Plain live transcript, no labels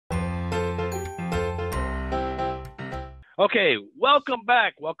Okay, welcome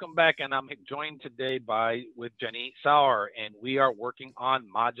back. Welcome back. And I'm joined today with Jenny Sauer, and we are working on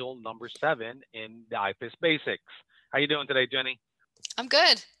module number 7 in the IPHIS basics. How you doing today, Jenny? I'm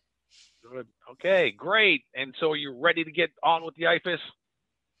good. Good. Okay, great. And so are you ready to get on with the IPHIS?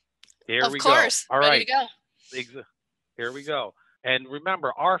 Here we go. Of course. All ready right. to go. Here we go. And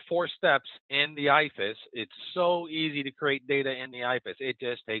remember, our 4 steps in the IPHIS, it's so easy to create data in the IPHIS. It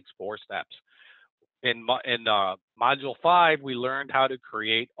just takes 4 steps. In module 5, we learned how to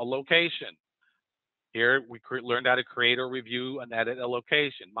create a location. Here, we learned how to create or review and edit a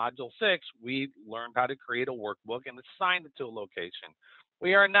location. Module 6, we learned how to create a workbook and assign it to a location.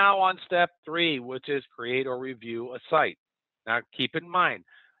 We are now on step 3, which is create or review a site. Now, keep in mind,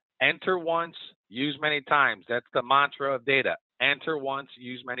 enter once, use many times. That's the mantra of data. Enter once,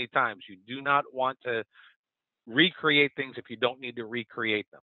 use many times. You do not want to recreate things if you don't need to recreate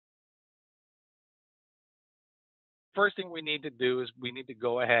them. First thing we need to do is we need to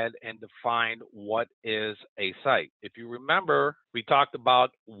go ahead and define what is a site. If you remember, we talked about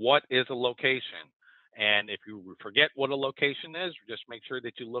what is a location. And if you forget what a location is, just make sure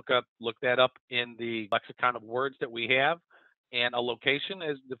that you look that up in the lexicon of words that we have. And a location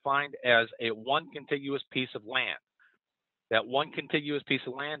is defined as one contiguous piece of land. That one contiguous piece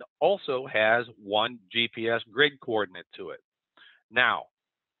of land also has one GPS grid coordinate to it. Now,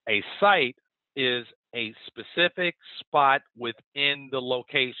 a site is a specific spot within the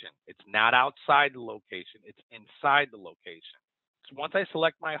location. It's not outside the location, it's inside the location. So once I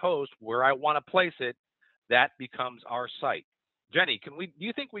select my host where I want to place it, that becomes our site. Jenny, do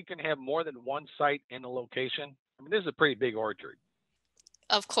you think we can have more than one site in a location? I mean, this is a pretty big orchard.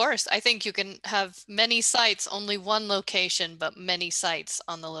 Of course. I think you can have many sites, only one location, but many sites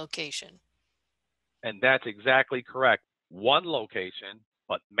on the location. And that's exactly correct. One location,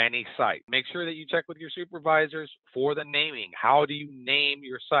 but many sites. Make sure that you check with your supervisors for the naming. How do you name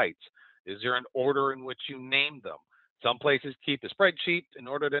your sites? Is there an order in which you name them? Some places keep a spreadsheet in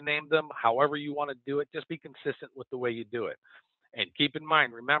order to name them. However you want to do it, just be consistent with the way you do it. And keep in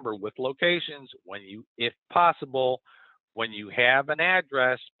mind, remember, with locations, if possible, when you have an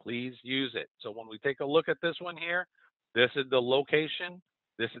address, please use it. So when we take a look at this one here, this is the location,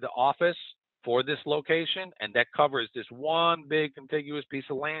 this is the office for this location, and that covers this one big contiguous piece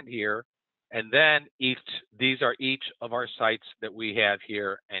of land here. And then these are each of our sites that we have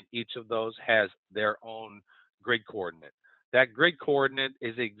here, and each of those has their own grid coordinate. That grid coordinate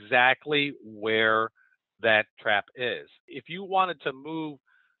is exactly where that trap is. If you wanted to move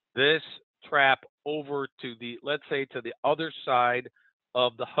this trap over to let's say to the other side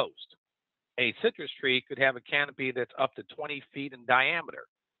of the host, a citrus tree could have a canopy that's up to 20 feet in diameter.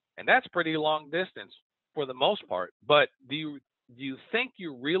 And that's pretty long distance for the most part. But do you think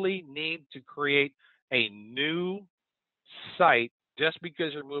you really need to create a new site just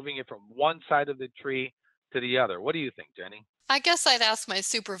because you're moving it from one side of the tree to the other? What do you think, Jenny? I guess I'd ask my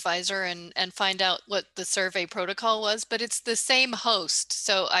supervisor and find out what the survey protocol was, but it's the same host.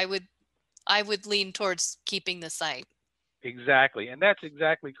 So I would lean towards keeping the site. Exactly. And that's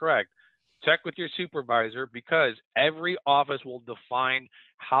exactly correct. Check with your supervisor because every office will define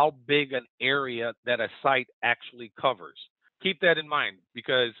how big an area that a site actually covers. Keep that in mind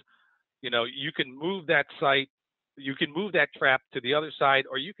because, you can move that site, you can move that trap to the other side,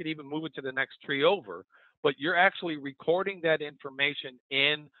 or you could even move it to the next tree over, but you're actually recording that information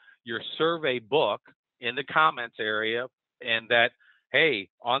in your survey book in the comments area, and that, hey,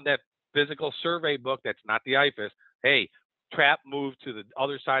 on that physical survey book, that's not the IPHIS, hey, trap move to the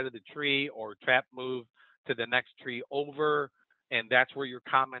other side of the tree or trap move to the next tree over, and that's where your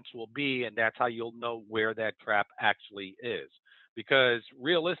comments will be, and that's how you'll know where that trap actually is. Because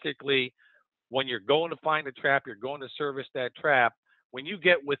realistically, when you're going to find a trap, you're going to service that trap, when you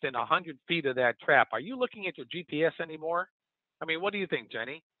get within 100 feet of that trap, are you looking at your GPS anymore? I mean, what do you think,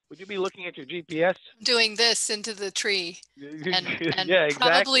 Jenny? Would you be looking at your GPS? Doing this into the tree and yeah, exactly.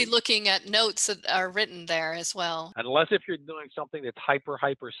 Probably looking at notes that are written there as well. Unless if you're doing something that's hyper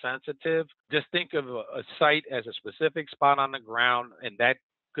sensitive, just think of a site as a specific spot on the ground, and that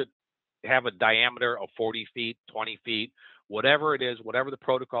could have a diameter of 40 feet, 20 feet, whatever it is, whatever the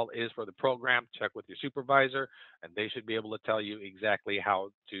protocol is for the program. Check with your supervisor, and they should be able to tell you exactly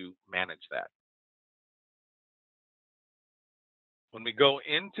how to manage that. When we go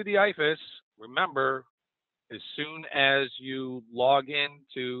into the IPHIS, remember, as soon as you log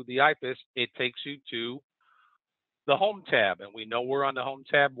into the IPHIS, it takes you to the Home tab. And we know we're on the Home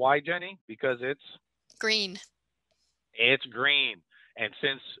tab. Why, Jenny? Because it's green. It's green. And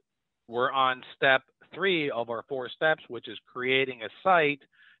since we're on step 3 of our 4 steps, which is creating a site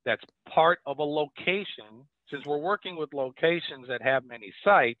that's part of a location, since we're working with locations that have many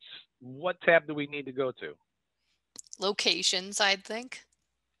sites, what tab do we need to go to? Locations, I'd think.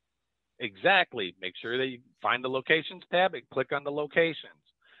 Exactly. Make sure that you find the locations tab and click on the locations.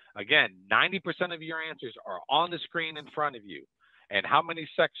 Again, 90% of your answers are on the screen in front of you. And how many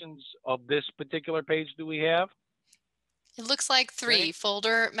sections of this particular page do we have? It looks like 3: Jenny?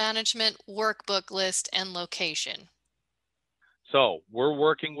 folder management, workbook list, and location. So we're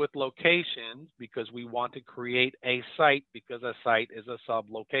working with locations because we want to create a site because a site is a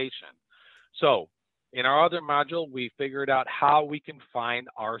sub-location. So in our other module, we figured out how we can find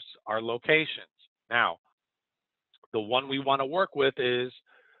our locations. Now, the one we want to work with is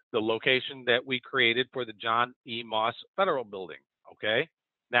the location that we created for the John E. Moss Federal Building, okay?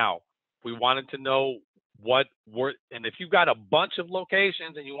 Now, we wanted to know and if you've got a bunch of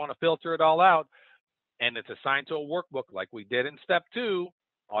locations and you want to filter it all out, and it's assigned to a workbook like we did in step 2,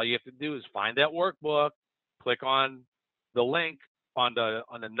 all you have to do is find that workbook, click on the link on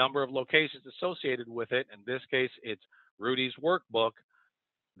the number of locations associated with it. In this case, it's Rudy's workbook.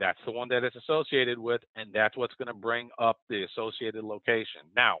 That's the one that it's associated with, and that's what's going to bring up the associated location.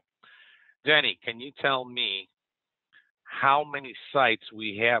 Now, Jenny, can you tell me how many sites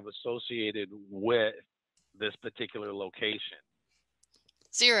we have associated with this particular location?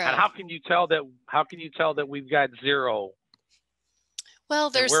 0. And how can you tell that we've got 0? Well,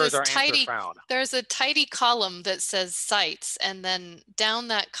 And there's where is this our answer tidy, found? there's a tidy column that says sites, and then down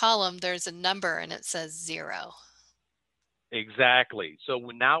that column, there's a number and it says 0. Exactly. So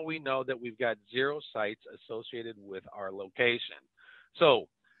now we know that we've got 0 sites associated with our location. So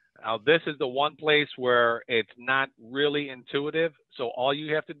now this is the one place where it's not really intuitive. So all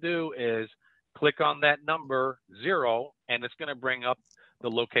you have to do is click on that number 0, and it's going to bring up the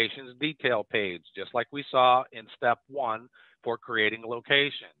locations detail page, just like we saw in step 1 for creating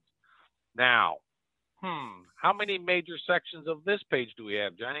locations. Now, how many major sections of this page do we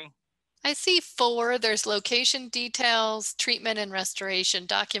have, Jenny? I see 4. There's location details, treatment and restoration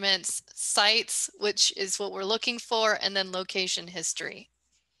documents, sites, which is what we're looking for, and then location history.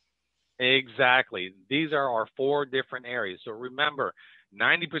 Exactly. These are our 4 different areas. So remember,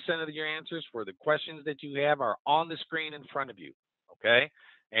 90% of your answers for the questions that you have are on the screen in front of you, okay?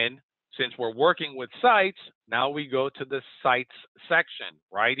 And since we're working with sites, now we go to the sites section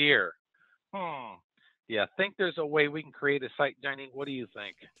right here. Yeah, I think there's a way we can create a site, Jenny. What do you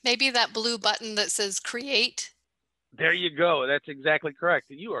think? Maybe that blue button that says create. There you go. That's exactly correct.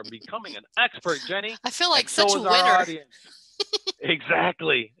 You are becoming an expert, Jenny. I feel like And such so a is our winner. audience.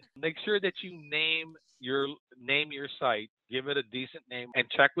 Exactly. Make sure that you name your site, give it a decent name, and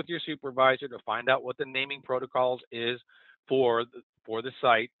check with your supervisor to find out what the naming protocols is for the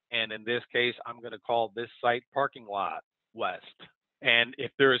site. And in this case, I'm going to call this site Parking Lot West. And if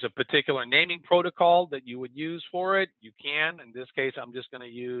there is a particular naming protocol that you would use for it, you can. In this case, I'm just going to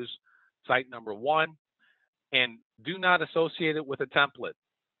use site number 1. And do not associate it with a template.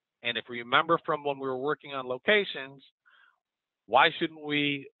 And if we remember from when we were working on locations, why shouldn't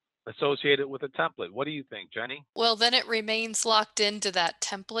we associate it with a template? What do you think, Jenny? Well, then it remains locked into that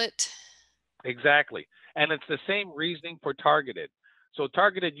template. Exactly. And it's the same reasoning for targeted. So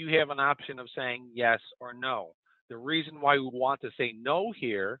targeted, you have an option of saying yes or no. The reason why we want to say no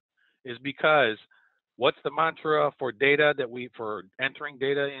here is because what's the mantra for data for entering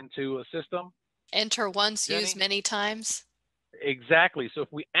data into a system? Enter once, Jenny? use many times. Exactly. So if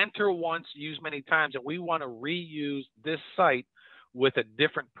we enter once, use many times, and we want to reuse this site with a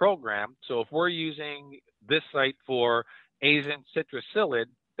different program. So if we're using this site for azent citracillid,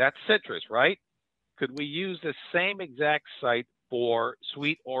 that's citrus, right? Could we use the same exact site for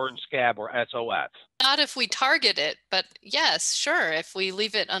sweet orange scab or SOS? Not if we target it, but yes, sure. If we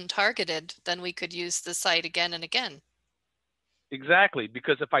leave it untargeted, then we could use the site again and again. Exactly,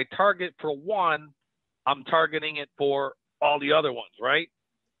 because if I target for one, I'm targeting it for all the other ones, right?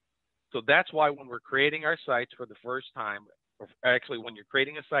 So that's why when we're creating our sites for the first time, or actually when you're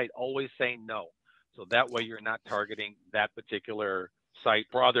creating a site, always say no. So that way you're not targeting that particular site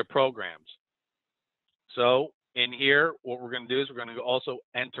for other programs. So in here, what we're going to do is we're going to also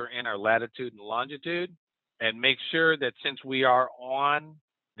enter in our latitude and longitude and make sure that since we are on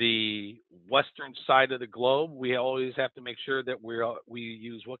the western side of the globe, we always have to make sure that we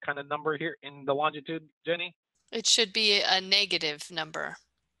use what kind of number here in the longitude, Jenny? It should be a negative number.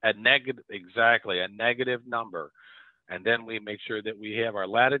 Exactly, a negative number. And then we make sure that we have our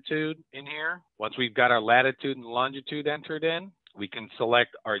latitude in here. Once we've got our latitude and longitude entered in, we can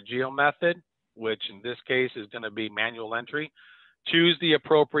select our geo method, which in this case is going to be manual entry. Choose the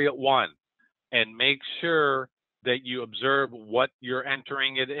appropriate one and make sure that you observe what you're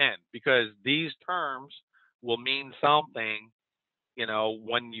entering it in, because these terms will mean something,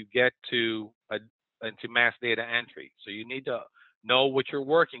 when you get to into mass data entry. So you need to know what you're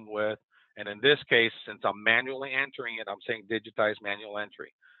working with. And in this case, since I'm manually entering it, I'm saying digitize manual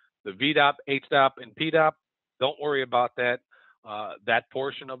entry. The VDOP, HDOP, and PDOP, don't worry about that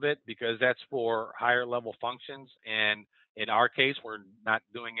portion of it, because that's for higher level functions. And in our case, we're not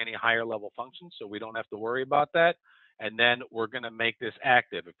doing any higher level functions, so we don't have to worry about that. And then we're going to make this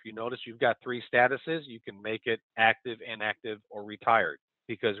active. If you notice, you've got 3 statuses. You can make it active, inactive, or retired.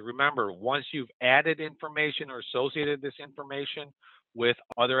 Because remember, once you've added information or associated this information with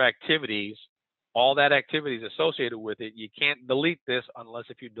other activities, all that activity is associated with it, you can't delete this unless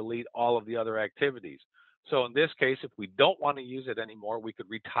if you delete all of the other activities. So in this case, if we don't want to use it anymore, we could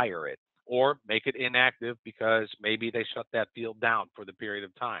retire it or make it inactive because maybe they shut that field down for the period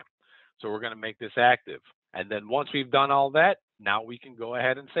of time. So we're going to make this active. And then once we've done all that, now we can go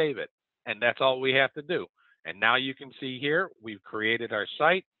ahead and save it. And that's all we have to do. And now you can see here, we've created our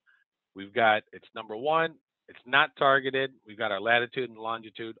site. We've got, it's number 1, it's not targeted. We've got our latitude and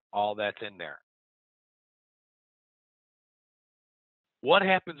longitude, all that's in there. What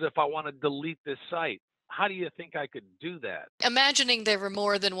happens if I want to delete this site? How do you think I could do that? Imagining there were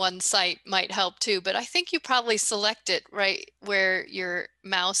more than one site might help too, but I think you probably select it right where your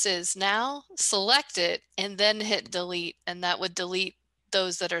mouse is now, select it, and then hit delete, and that would delete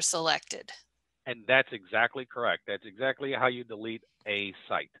those that are selected. And that's exactly correct. That's exactly how you delete a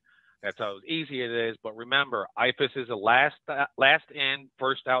site. That's how easy it is. But remember, IPHIS is a last in,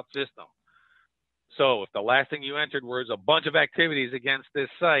 first out system. So if the last thing you entered was a bunch of activities against this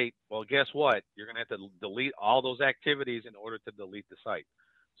site, well, guess what? You're going to have to delete all those activities in order to delete the site.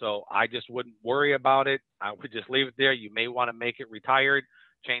 So I just wouldn't worry about it. I would just leave it there. You may want to make it retired,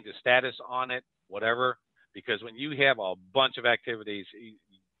 change the status on it, whatever, because when you have a bunch of activities,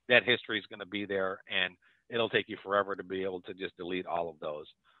 that history is going to be there, and it'll take you forever to be able to just delete all of those.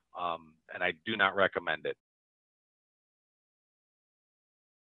 And I do not recommend it.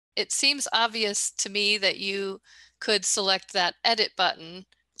 It seems obvious to me that you could select that edit button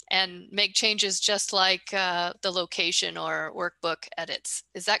and make changes just like the location or workbook edits.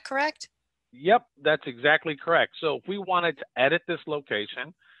 Is that correct? Yep, that's exactly correct. So if we wanted to edit this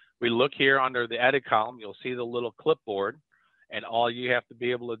location, we look here under the edit column, you'll see the little clipboard, and all you have to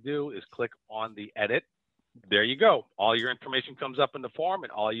be able to do is click on the edit. There you go. All your information comes up in the form,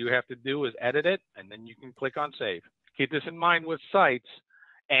 and all you have to do is edit it, and then you can click on save. Keep this in mind with sites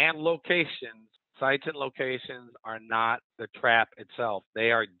and locations. Sites and locations are not the trap itself.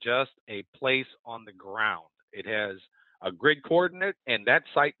 They are just a place on the ground. It has a grid coordinate, and that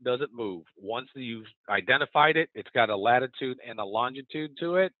site doesn't move. Once you've identified it, it's got a latitude and a longitude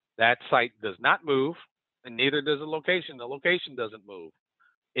to it. That site does not move, and neither does the location. The location doesn't move.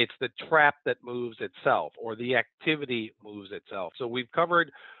 It's the trap that moves itself, or the activity moves itself. So we've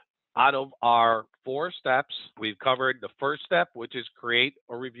covered, out of our 4 steps, we've covered the first step, which is create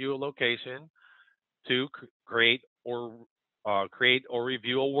or review a location, 2, create or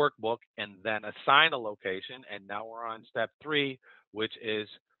review a workbook, and then assign a location. And now we're on step 3, which is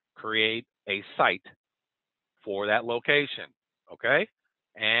create a site for that location. Okay,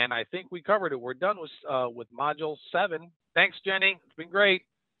 and I think we covered it. We're done with module 7. Thanks, Jenny. It's been great.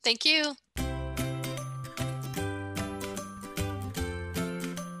 Thank you.